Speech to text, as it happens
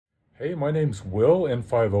Hey, my name's Will,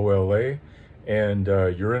 N50LA, and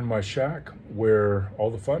you're in my shack where all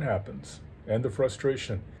the fun happens and the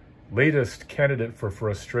frustration. Latest candidate for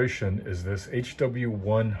frustration is this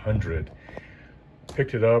HW-100.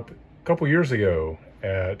 Picked it up a couple years ago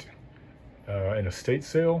at an estate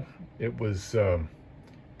sale. It was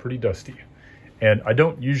pretty dusty. And I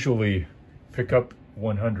don't usually pick up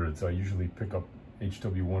 100s. I usually pick up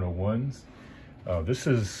HW-101s. This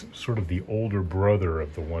is sort of the older brother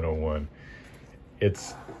of the 101.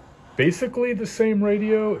 It's basically the same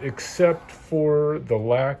radio except for the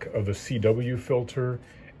lack of a CW filter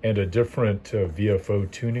and a different VFO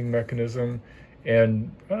tuning mechanism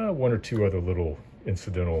and one or two other little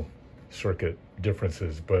incidental circuit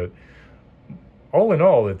differences. But all in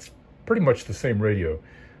all, it's pretty much the same radio.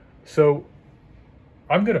 So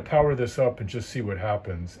I'm going to power this up and just see what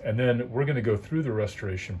happens. And then we're going to go through the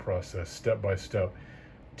restoration process step by step,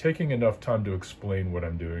 taking enough time to explain what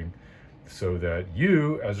I'm doing so that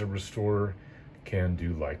you as a restorer can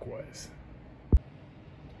do likewise.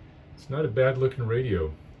 It's not a bad looking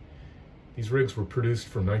radio. These rigs were produced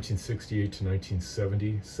from 1968 to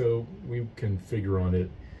 1970, so we can figure on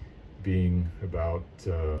it being about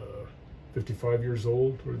 55 years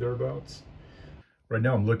old or thereabouts. Right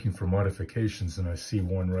now I'm looking for modifications and I see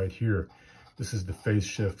one right here. This is the phase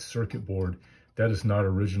shift circuit board. That is not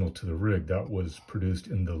original to the rig. That was produced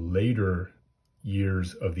in the later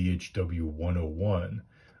years of the HW-101.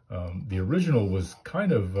 The original was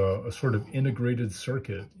kind of a sort of integrated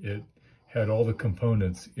circuit. It had all the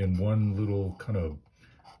components in one little kind of,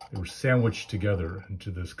 they were sandwiched together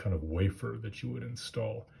into this kind of wafer that you would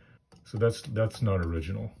install. So that's not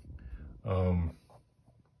original. Of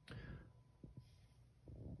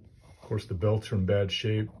course, the belts are in bad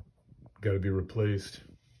shape, got to be replaced.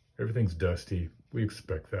 Everything's dusty. We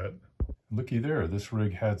expect that. Looky there, this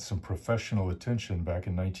rig had some professional attention back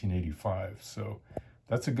in 1985, so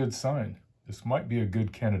that's a good sign. This might be a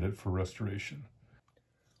good candidate for restoration.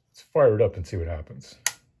 Let's fire it up and see what happens.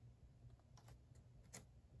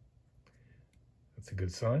 That's a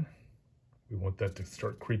good sign. We want that to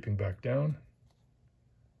start creeping back down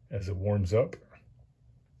as it warms up.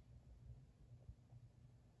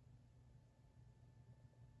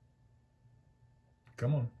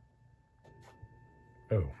 Come on.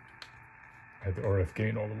 Oh, I had the RF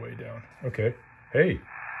gain all the way down. Okay. Hey.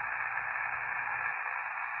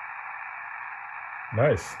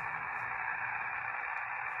 Nice.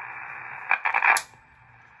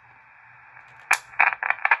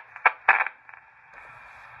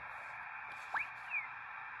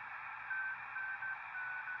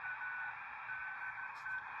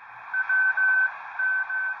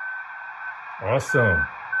 Awesome.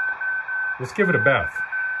 Let's give it a bath.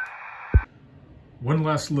 One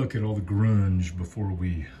last look at all the grunge before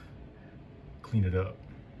we clean it up.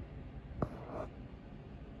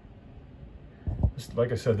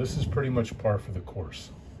 Like I said, this is pretty much par for the course.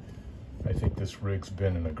 I think this rig's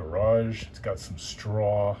been in a garage. It's got some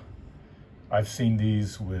straw. I've seen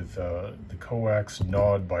these with the coax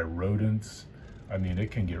gnawed by rodents. I mean, it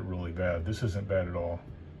can get really bad. This isn't bad at all.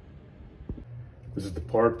 This is the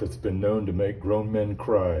part that's been known to make grown men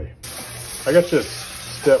cry. I got this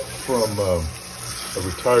step from a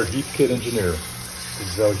retired Heathkit engineer. This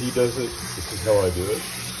is how he does it. This is how I do it.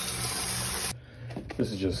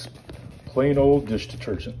 This is just plain old dish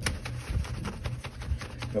detergent.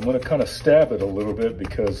 I'm going to kind of stab it a little bit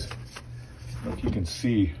because I don't know if you can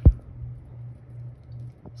see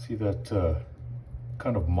that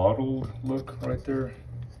kind of mottled look right there.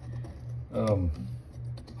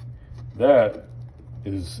 That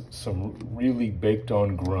is some really baked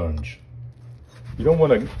on grunge. You don't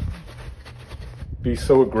want to be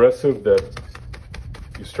so aggressive that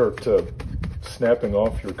you start snapping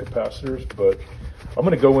off your capacitors, but I'm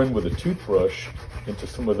going to go in with a toothbrush into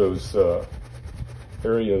some of those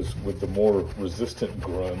areas with the more resistant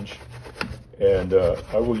grunge, and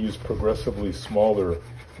I will use progressively smaller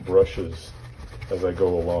brushes as I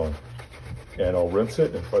go along. And I'll rinse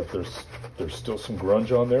it, and if there's still some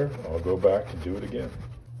grunge on there, I'll go back and do it again.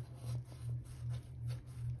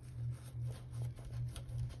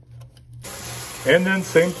 And then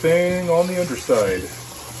same thing on the underside.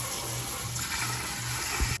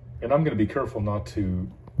 And I'm going to be careful not to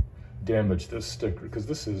damage this sticker because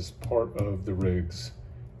this is part of the rig's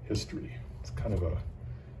history. It's kind of a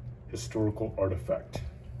historical artifact.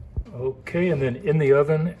 Okay, and then in the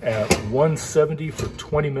oven at 170 for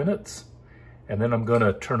 20 minutes. And then I'm going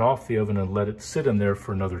to turn off the oven and let it sit in there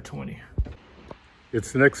for another 20.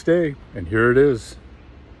 It's the next day, and here it is.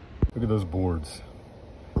 Look at those boards.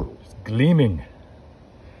 Just gleaming.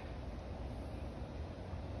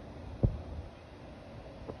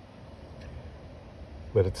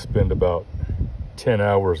 let it spend about 10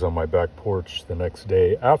 hours on my back porch the next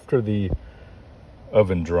day after the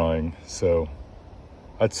oven drying. So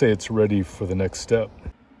I'd say it's ready for the next step.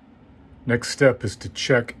 Next step is to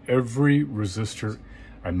check every resistor.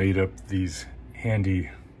 I made up these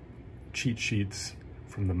handy cheat sheets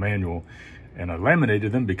from the manual, and I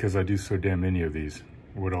laminated them because I do so damn many of these.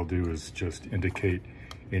 What I'll do is just indicate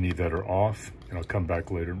any that are off, and I'll come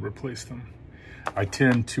back later and replace them. I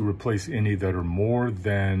tend to replace any that are more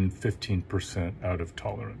than 15% out of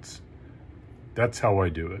tolerance. That's how I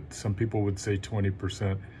do it. Some people would say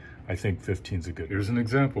 20%. I think 15 is a good. Here's an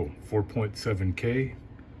example. 4.7K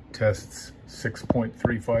tests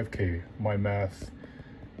 6.35K. My math,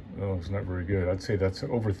 oh, it's not very good. I'd say that's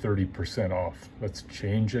over 30% off. Let's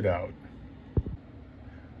change it out.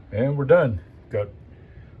 And we're done. Got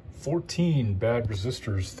 14 bad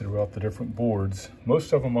resistors throughout the different boards,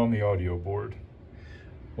 most of them on the audio board.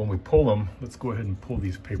 When we pull them, let's go ahead and pull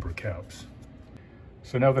these paper caps.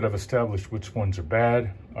 So now that I've established which ones are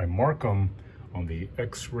bad, I mark them on the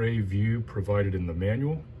X-ray view provided in the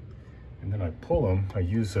manual, and then I pull them. I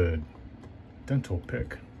use a dental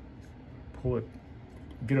pick. Pull it,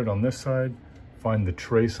 get it on this side, find the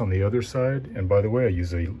trace on the other side, and by the way, I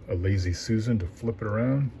use a Lazy Susan to flip it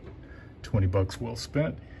around. 20 bucks well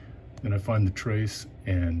spent. Then I find the trace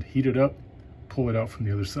and heat it up, pull it out from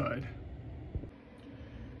the other side.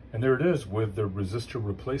 And there it is with the resistor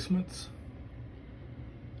replacements.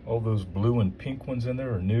 All those blue and pink ones in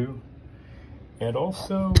there are new. And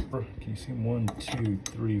also, can you see 1, 2,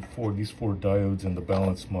 3, 4, these 4 diodes in the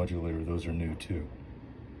balance modulator, those are new too.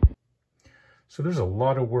 So there's a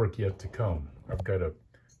lot of work yet to come. I've got to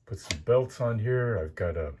put some belts on here. I've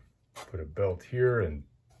got to put a belt here and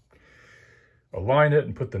align it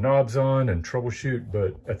and put the knobs on and troubleshoot.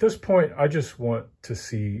 But at this point, I just want to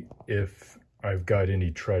see if I've got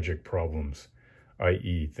any tragic problems,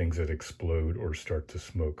 i.e. things that explode or start to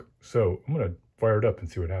smoke. So I'm going to fire it up and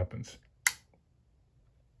see what happens.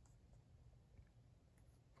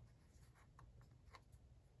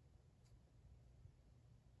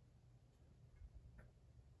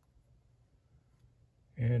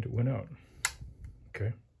 And it went out.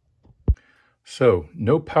 Okay. So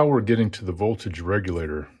no power getting to the voltage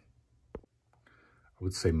regulator. I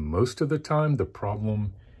would say most of the time the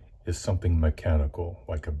problem is something mechanical,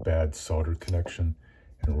 like a bad solder connection.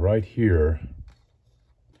 And right here,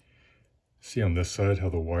 see on this side how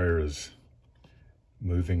the wire is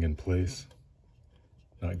moving in place?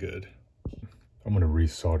 Not good. I'm going to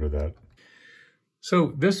resolder that.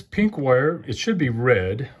 So this pink wire, it should be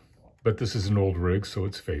red, but this is an old rig, so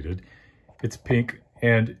it's faded. It's pink,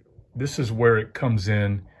 and this is where it comes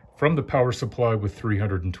in from the power supply with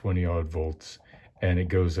 320 odd volts, and it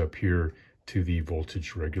goes up here to the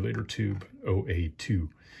voltage regulator tube, OA2.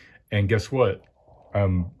 And guess what?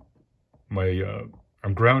 I'm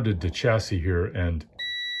grounded to chassis here, and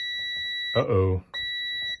uh-oh,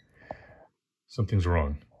 something's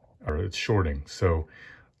wrong. All right, it's shorting. So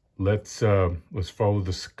let's follow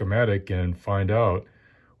the schematic and find out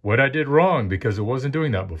what I did wrong, because it wasn't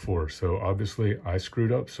doing that before. So obviously I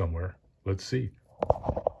screwed up somewhere. Let's see.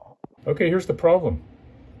 Okay, here's the problem.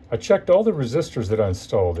 I checked all the resistors that I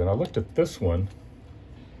installed, and I looked at this one,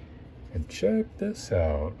 and check this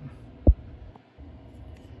out.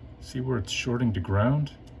 See where it's shorting to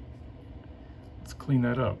ground? Let's clean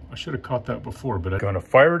that up. I should have caught that before, but I'm gonna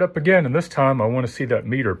fire it up again, and this time I want to see that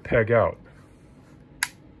meter peg out.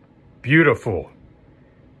 Beautiful.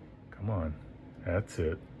 Come on, that's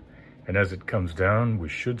it. And as it comes down, we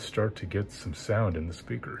should start to get some sound in the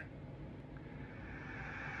speaker.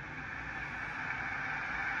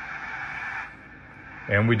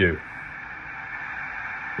 And we do.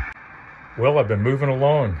 Well, I've been moving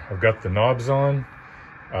along. I've got the knobs on.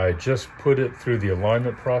 I just put it through the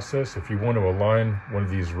alignment process. If you want to align one of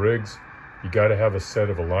these rigs, you got to have a set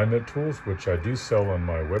of alignment tools, which I do sell on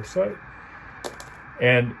my website.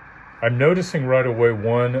 And I'm noticing right away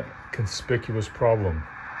one conspicuous problem.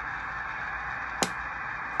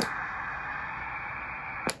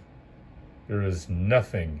 There is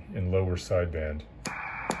nothing in lower sideband.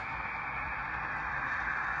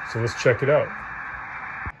 So let's check it out.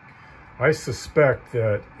 I suspect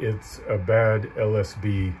that it's a bad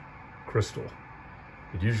LSB crystal.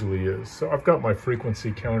 It usually is. So I've got my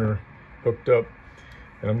frequency counter hooked up,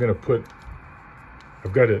 and I'm gonna put,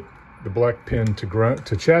 I've got it, the black pin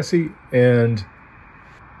to chassis and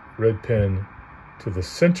red pin to the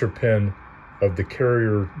center pin of the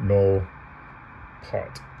carrier null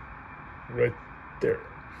pot. Right there.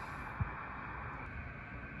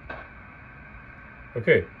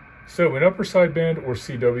 Okay, so in upper sideband or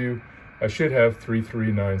CW, I should have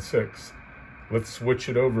 3396. Let's switch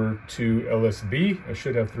it over to LSB. I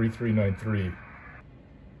should have 3393.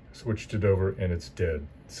 Switched it over and it's dead.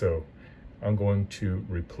 So I'm going to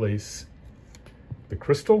replace the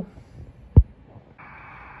crystal.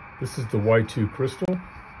 This is the Y2 crystal.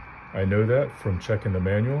 I know that from checking the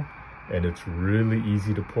manual, and it's really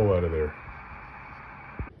easy to pull out of there.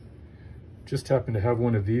 Just happened to have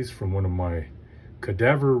one of these from one of my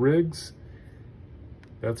cadaver rigs.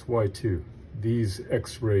 That's Y2. These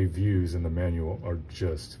X-ray views in the manual are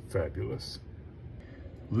just fabulous.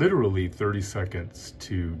 Literally 30 seconds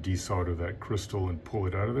to desolder that crystal and pull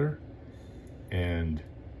it out of there. And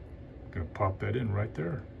I'm gonna pop that in right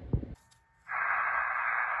there.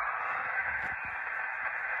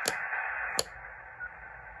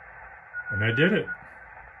 And I did it.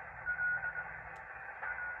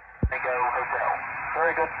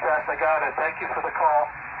 Very good, Seth. I got it. Thank you for the call.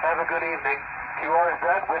 Have a good evening.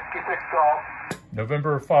 QRZ, Whiskey 6 Golf.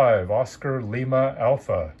 November 5, Oscar Lima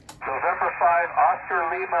Alpha. November 5, Oscar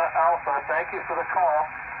Lima Alpha. Thank you for the call.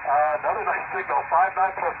 Another nice signal.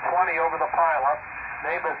 59 plus 20 over the pileup.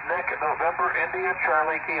 Name is Nick, November India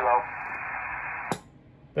Charlie Kilo.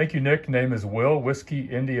 Thank you, Nick. Name is Will, Whiskey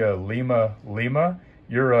India Lima Lima.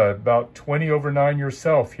 You're about 20 over 9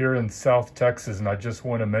 yourself here in South Texas, and I just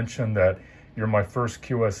want to mention that you're my first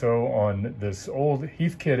QSO on this old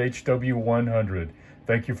Heathkit HW-100.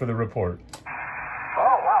 Thank you for the report.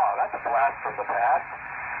 Oh, wow, that's a blast from the past.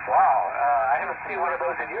 Wow, I haven't seen one of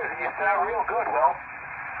those in years, and you sound real good, Will.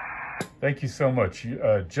 Thank you so much. You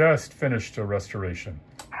just finished a restoration.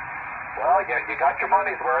 Well, you got your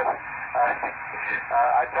money's worth.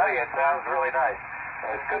 I tell you, it sounds really nice.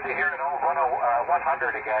 It's good to hear an old 100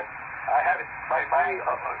 again. I have my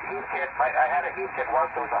Heathkit. I had a Heathkit once.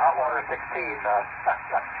 It was a hot water 16.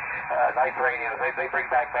 Nice radios. They bring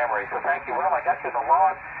back memories. So thank you, Will. I got you in the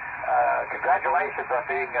lawn. Congratulations on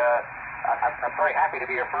being. I'm very happy to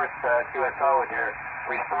be your first QSO with your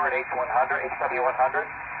restored HW-100.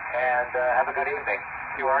 And have a good evening.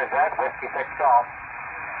 QRZ, Whiskey 6 Golf.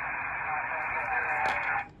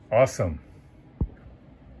 Awesome.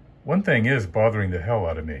 One thing is bothering the hell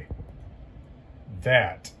out of me.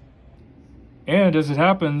 That. And as it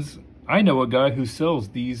happens, I know a guy who sells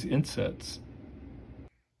these insets.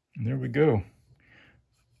 And there we go.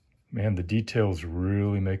 Man, the details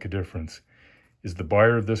really make a difference. Is the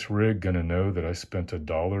buyer of this rig gonna know that I spent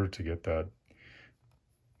 $1 to get that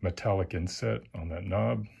metallic inset on that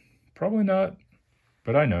knob? Probably not,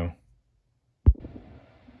 but I know.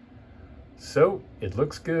 So it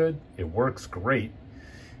looks good, it works great.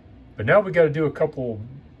 But now we got to do a couple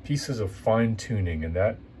pieces of fine tuning, and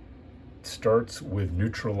that starts with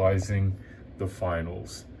neutralizing the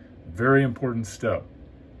finals. Very important step.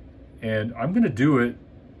 And I'm going to do it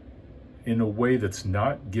in a way that's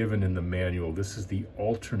not given in the manual. This is the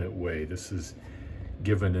alternate way. This is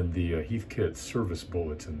given in the Heathkit service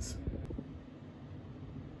bulletins.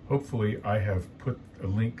 Hopefully I have put a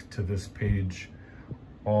link to this page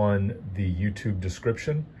on the YouTube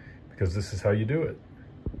description, because this is how you do it.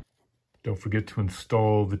 Don't forget to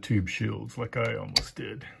install the tube shields like I almost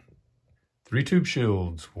did. 3 tube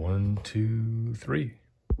shields, 1, 2, 3.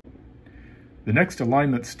 The next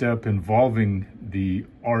alignment step involving the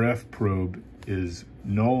RF probe is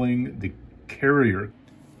nulling the carrier.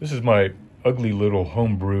 This is my ugly little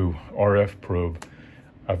homebrew RF probe.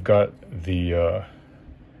 I've got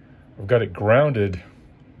it grounded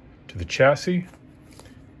to the chassis,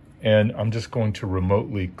 and I'm just going to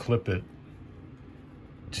remotely clip it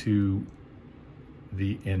to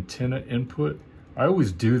the antenna input. I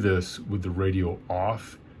always do this with the radio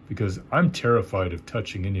off because I'm terrified of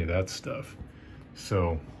touching any of that stuff.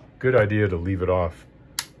 So good idea to leave it off.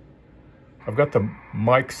 I've got the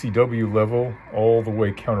mic CW level all the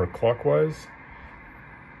way counterclockwise,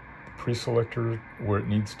 the pre-selector where it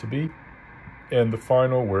needs to be, and the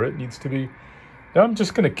final where it needs to be. Now I'm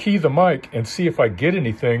just going to key the mic and see if I get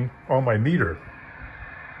anything on my meter.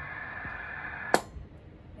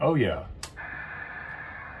 Oh yeah.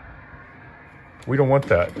 We don't want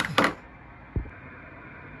that.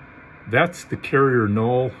 That's the carrier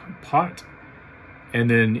null pot. And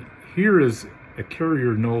then here is a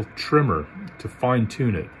carrier null trimmer to fine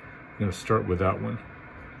tune it. I'm going to start with that one.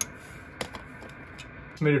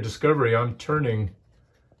 Just made a discovery. I'm turning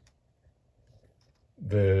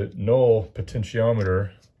the null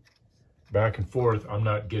potentiometer back and forth. I'm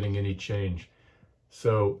not getting any change.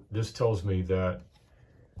 So this tells me that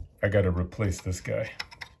I got to replace this guy.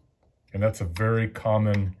 And that's a very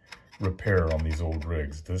common repair on these old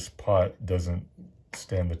rigs. This pot doesn't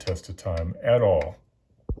stand the test of time at all.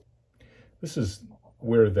 This is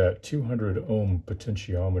where that 200 ohm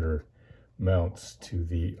potentiometer mounts to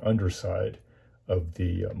the underside of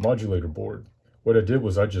the modulator board. What I did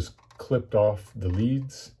was I just clipped off the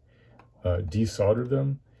leads, desoldered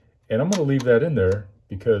them, and I'm going to leave that in there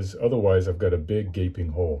because otherwise I've got a big gaping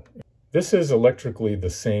hole. This is electrically the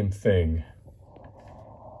same thing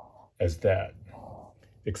as that,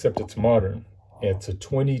 except it's modern. It's a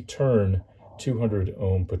 20-turn 200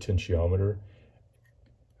 ohm potentiometer.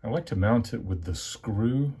 I like to mount it with the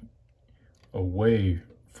screw away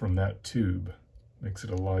from that tube. Makes it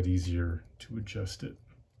a lot easier to adjust it.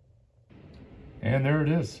 And there it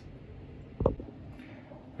is.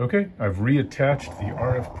 Okay, I've reattached the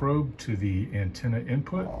RF probe to the antenna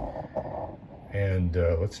input, and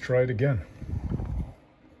let's try it again.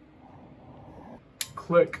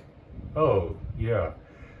 Click. Oh, yeah.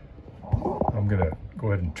 I'm gonna go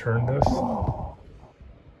ahead and turn this.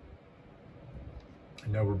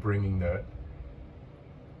 And now we're bringing that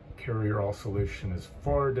carrier oscillation as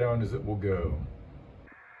far down as it will go.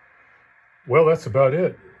 Well, that's about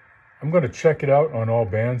it. I'm going to check it out on all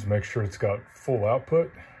bands, make sure it's got full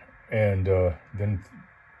output, and then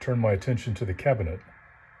turn my attention to the cabinet.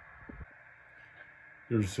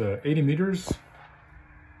 There's 80 meters,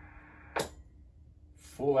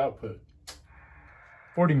 full output.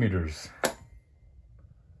 40 meters,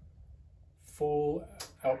 full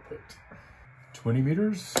output. 20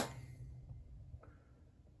 meters,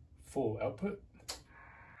 full output.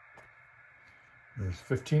 There's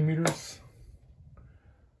 15 meters,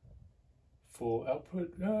 full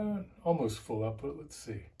output, almost full output, let's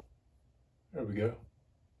see. There we go.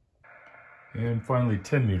 And finally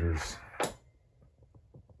 10 meters.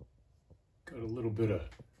 Got a little bit of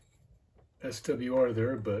SWR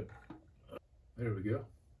there, but there we go.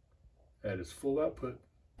 That is full output.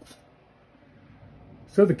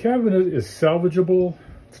 So the cabinet is salvageable.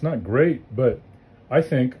 It's not great, but I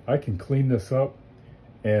think I can clean this up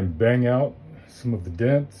and bang out some of the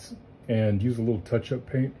dents and use a little touch-up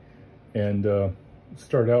paint and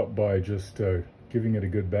start out by just giving it a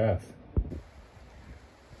good bath.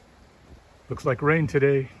 Looks like rain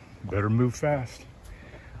today. Better move fast.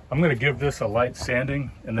 I'm going to give this a light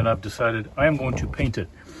sanding, and then I've decided I am going to paint it.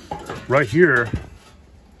 Right here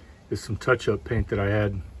is some touch-up paint that I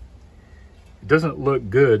had. It doesn't look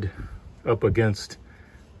good up against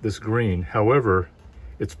this green. However,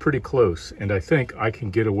 it's pretty close, and I think I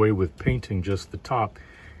can get away with painting just the top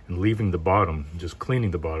and leaving the bottom, just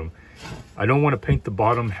cleaning the bottom. I don't want to paint the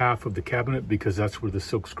bottom half of the cabinet because that's where the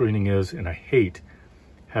silk screening is, and I hate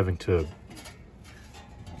having to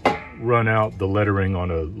run out the lettering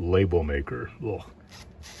on a label maker. Ugh.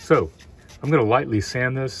 So I'm going to lightly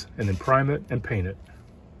sand this and then prime it and paint it.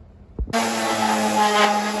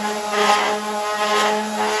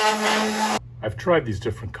 I've tried these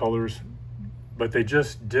different colors, but they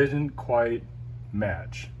just didn't quite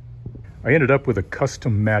match. I ended up with a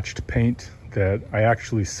custom matched paint that I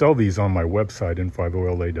actually sell these on my website,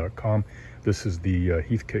 n50la.com. This is the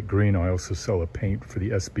Heathkit green. I also sell a paint for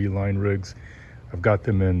the SB line rigs. I've got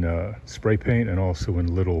them in spray paint and also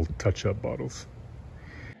in little touch-up bottles.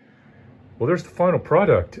 Well, there's the final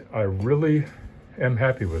product. I really am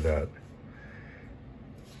happy with that.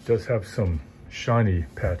 It does have some shiny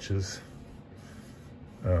patches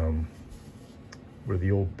where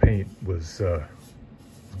the old paint was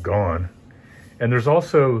gone. And there's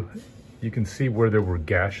also, you can see where there were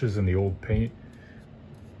gashes in the old paint.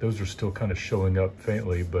 Those are still kind of showing up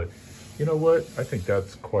faintly, but you know what? I think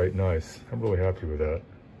that's quite nice. I'm really happy with that.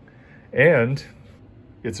 And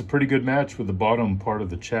it's a pretty good match with the bottom part of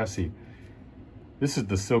the chassis. This is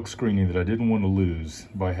the silk screening that I didn't want to lose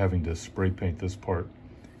by having to spray paint this part.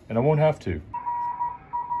 And I won't have to.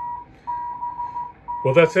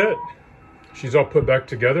 Well, that's it. She's all put back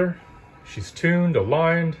together. She's tuned,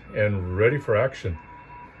 aligned, and ready for action.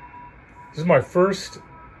 This is my first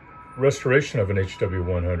restoration of an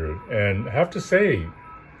HW-100, and I have to say,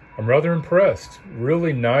 I'm rather impressed.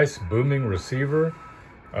 Really nice booming receiver.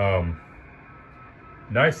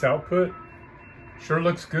 Nice output. Sure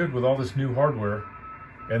looks good with all this new hardware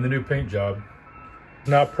and the new paint job.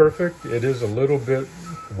 Not perfect. It is a little bit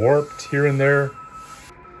warped here and there.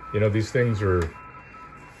 You know, these things are,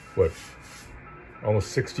 what,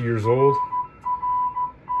 almost 60 years old.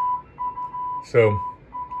 So,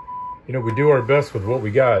 you know, we do our best with what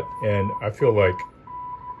we got, and I feel like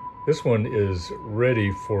this one is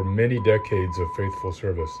ready for many decades of faithful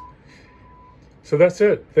service. So that's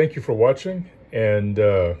it. Thank you for watching, and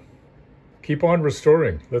keep on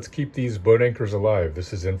restoring. Let's keep these boat anchors alive.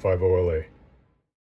 This is N50LA.